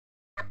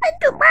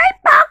happened to my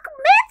bar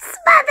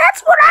mitzvah?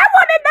 That's what I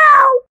want to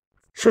know.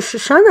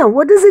 Shoshana,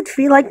 what does it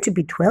feel like to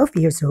be 12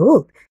 years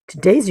old?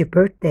 Today's your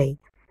birthday.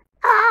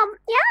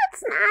 Yeah,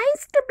 it's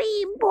nice to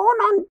be born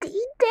on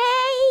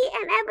D-Day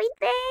and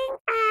everything,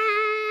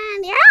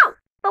 and yeah.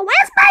 But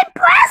where's my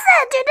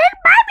present? You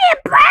didn't buy me a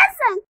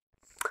present.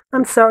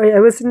 I'm sorry, I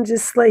wasn't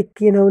just not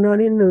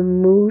in the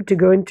mood to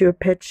go into a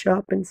pet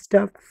shop and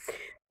stuff.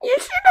 You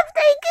should have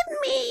taken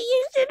me.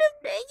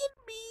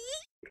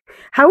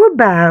 How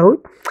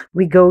about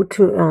we go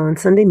to on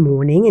Sunday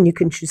morning and you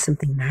can choose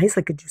something nice,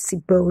 like a juicy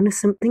bone or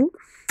something,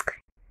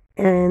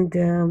 and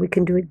we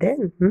can do it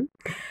then.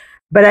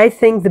 But I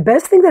think the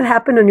best thing that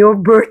happened on your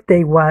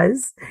birthday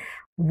was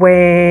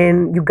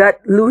when you got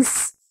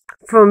loose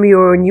from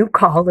your new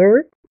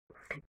collar,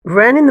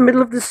 ran in the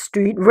middle of the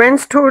street, ran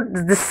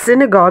toward the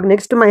synagogue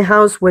next to my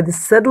house where the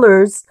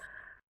settlers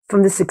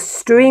from this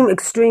extreme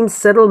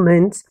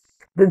settlement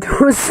that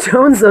threw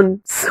stones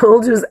on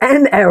soldiers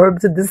and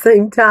Arabs at the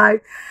same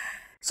time.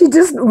 She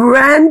just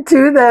ran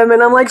to them,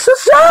 and I'm like,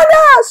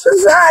 Shoshana,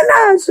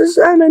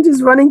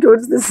 just running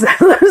towards the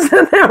settlers,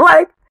 and they're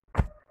like,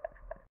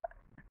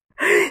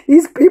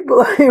 these people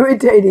are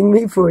irritating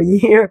me for a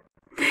year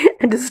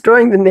and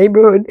destroying the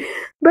neighborhood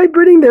by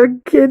putting their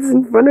kids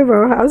in front of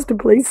our house to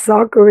play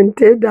soccer and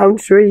tear down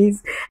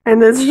trees.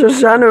 And there's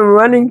Shoshana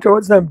running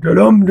towards them.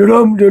 Da-dum,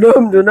 da-dum,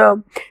 da-dum,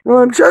 da-dum. And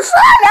I'm Shoshana!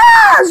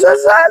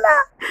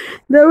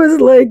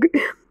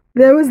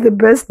 That was the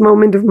best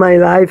moment of my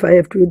life, I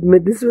have to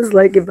admit. This was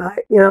like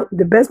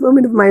the best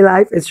moment of my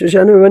life is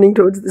Shoshana running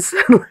towards the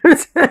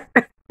settlers.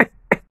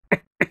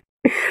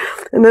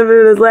 And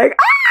everyone was like,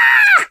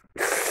 ah!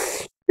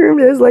 And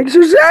there's like,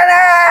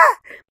 Shoshana!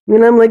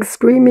 And I'm like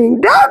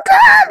screaming, don't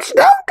touch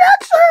her.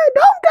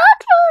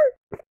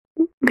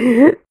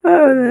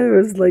 Oh, that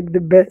was like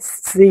the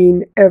best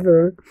scene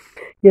ever.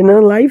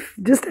 Life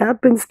just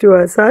happens to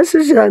us, huh,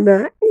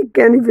 Shoshana? You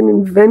can't even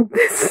invent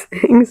these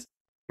things.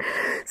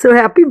 So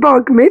happy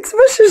bar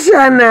mitzvah,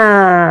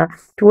 Shoshana.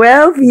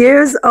 12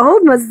 years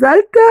old,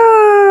 mazal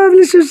tov,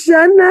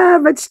 Shoshana,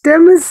 בת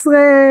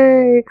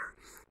 12.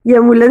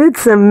 Yom huledet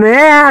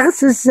sameach,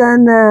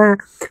 Shoshana.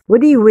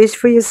 What do you wish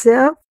for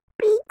yourself?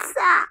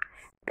 Pizza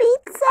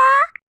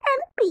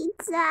and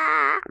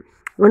pizza.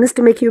 Want us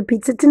to make you a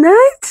pizza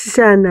tonight,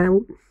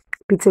 Shoshana?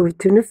 Pizza with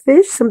tuna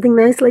fish, something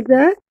nice like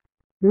that?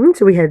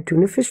 So we had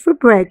tuna fish for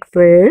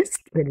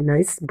breakfast. We had a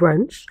nice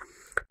brunch.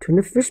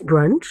 Tuna fish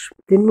brunch,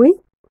 didn't we?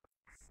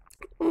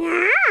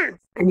 Yeah.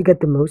 And you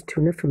got the most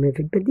tuna from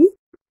everybody,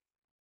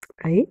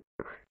 right?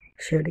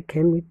 Shared a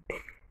can with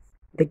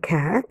the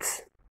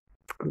cats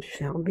and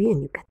Shelby,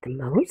 and you got the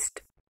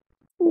most.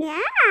 Yeah,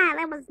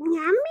 that was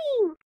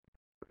yummy.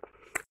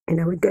 And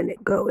now we're gonna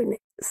go and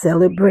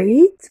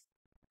celebrate.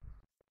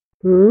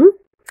 We're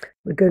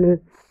gonna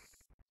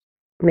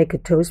make a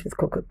toast with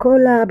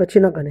Coca-Cola, but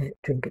you're not gonna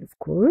drink it, of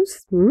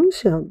course.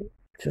 Shelby,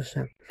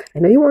 Shoshana. I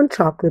know you want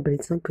chocolate, but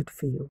it's not good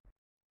for you.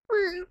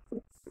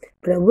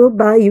 But I will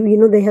buy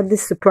you, they have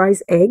this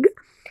surprise egg.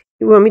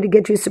 You want me to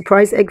get you a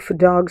surprise egg for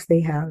dogs?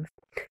 They have.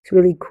 It's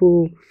really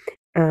cool.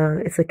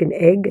 It's like an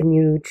egg and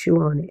you chew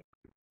on it.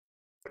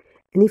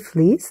 Any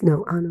fleas?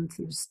 No, it's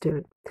your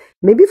stir.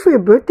 Maybe for your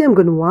birthday I'm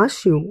going to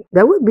wash you.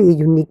 That would be a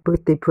unique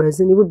birthday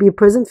present. It would be a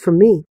present for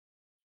me.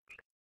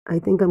 I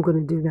think I'm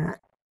going to do that.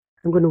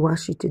 I'm going to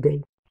wash you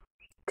today.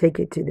 Take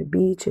it to the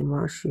beach and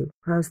wash you.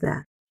 How's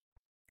that?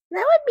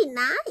 That would be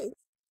nice.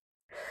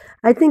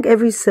 I think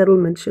every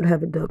settlement should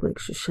have a dog like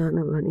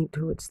Shoshana running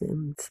towards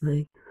them. It's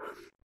like,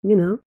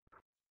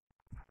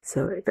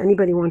 So if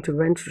anybody wants to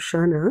rent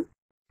Shoshana,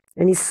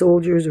 any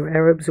soldiers or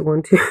Arabs who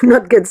want to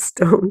not get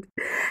stoned,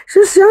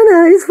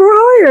 Shoshana is for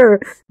hire.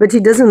 But she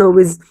doesn't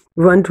always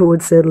run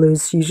towards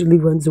settlers. She usually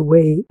runs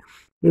away.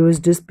 It was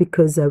just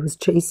because I was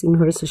chasing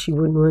her so she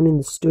wouldn't run in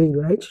the street,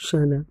 right,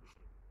 Shoshana?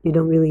 You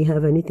don't really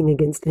have anything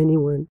against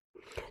anyone.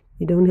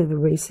 You don't have a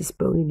racist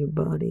bone in your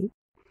body.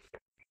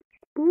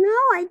 No,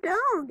 I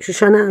don't.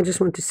 Shoshana, I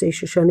just want to say,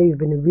 Shoshana, you've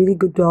been a really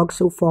good dog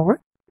so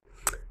far.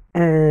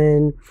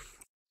 And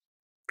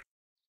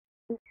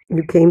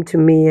you came to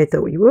me, I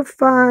thought you were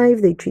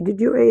 5. They treated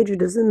your age, it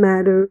doesn't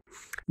matter.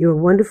 You're a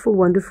wonderful,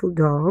 wonderful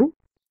dog.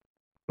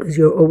 Because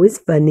you're always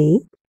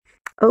funny.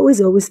 Always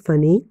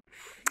funny.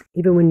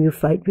 Even when you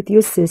fight with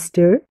your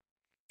sister.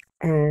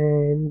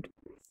 And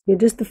you're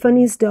just the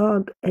funniest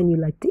dog. And you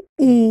like to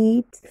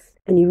eat.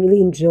 And you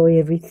really enjoy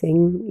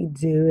everything you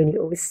do. And you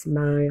always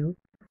smile.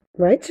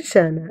 Right,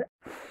 Shoshana?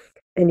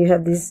 And you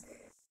have these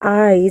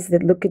eyes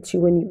that look at you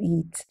when you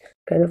eat.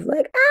 Kind of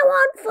like, I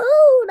want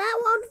food.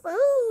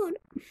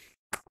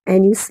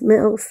 And you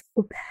smell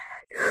so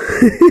bad.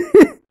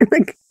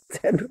 Like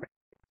dead rat.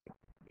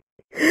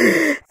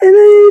 And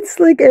it's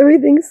like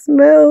everything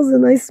smells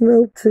and I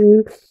smell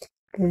too.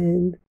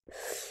 And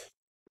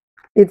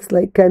it's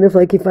like kind of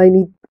like if I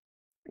need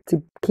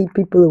to keep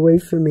people away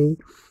from me,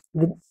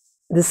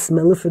 the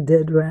smell of a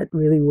dead rat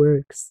really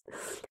works.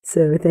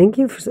 So thank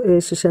you,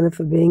 Shoshana,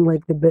 for being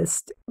like the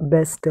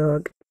best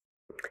dog.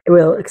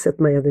 Well,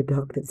 except my other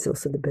dog, that's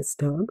also the best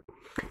dog.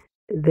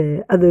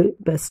 The other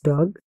best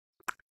dog.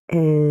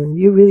 And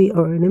you really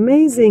are an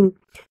amazing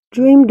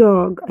dream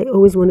dog. I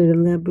always wanted a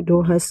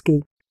Labrador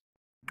Husky,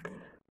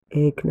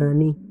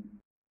 Knani.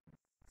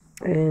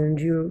 And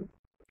you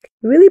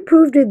really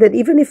proved it that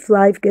even if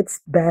life gets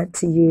bad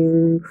to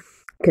you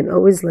can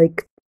always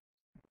like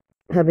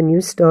have a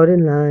new start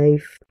in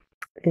life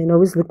and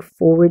always look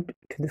forward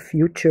to the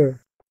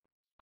future.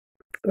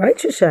 Right,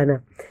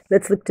 Shoshana?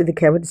 Let's look to the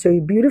camera to show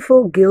you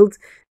beautiful guilt.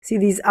 See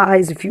these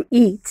eyes. If you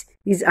eat,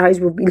 these eyes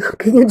will be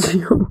looking at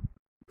you.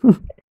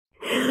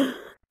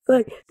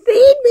 Like,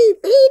 feed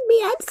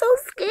me, I'm so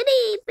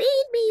skinny.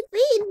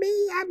 Feed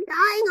me, I'm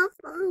dying of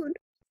food.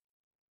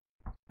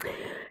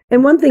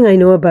 and one thing I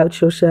know about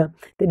Shosha,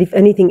 that if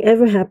anything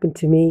ever happened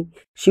to me,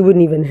 she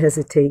wouldn't even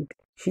hesitate.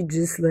 She'd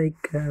just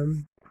like,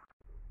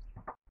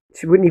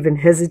 she wouldn't even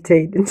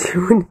hesitate and she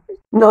would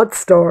not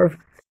starve.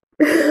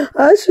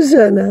 Ah,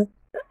 Shoshana.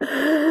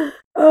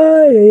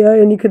 Oh, yeah,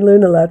 and you can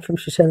learn a lot from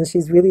Shoshana.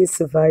 She's really a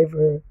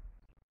survivor.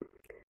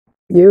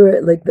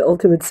 You're like the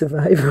ultimate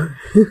survivor.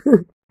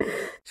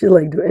 She'll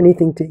like do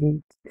anything to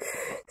eat.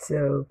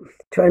 So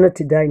try not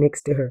to die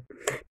next to her.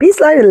 Peace,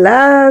 light, and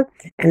love,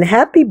 and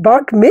happy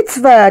Bar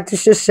Mitzvah to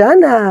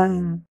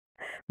Shoshana.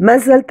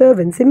 Mazel tov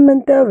and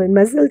Simman tov and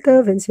Mazel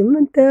tov and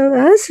Simman tov.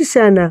 Ah,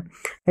 Shoshana.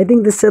 I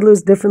think the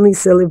settlers definitely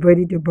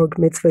celebrated your Bar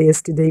Mitzvah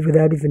yesterday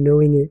without even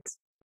knowing it.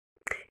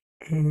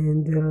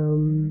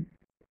 And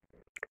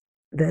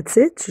that's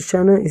it.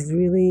 Shoshana is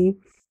really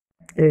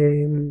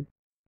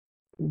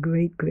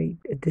great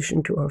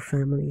addition to our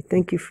family.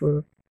 Thank you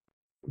for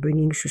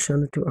bringing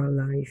Shoshana to our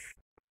life.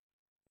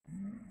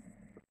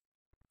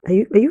 Are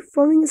you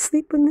falling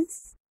asleep on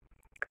this?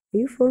 Are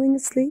you falling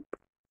asleep?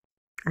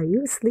 Are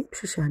you asleep,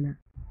 Shoshana?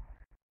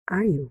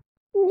 Are you?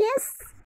 Yes.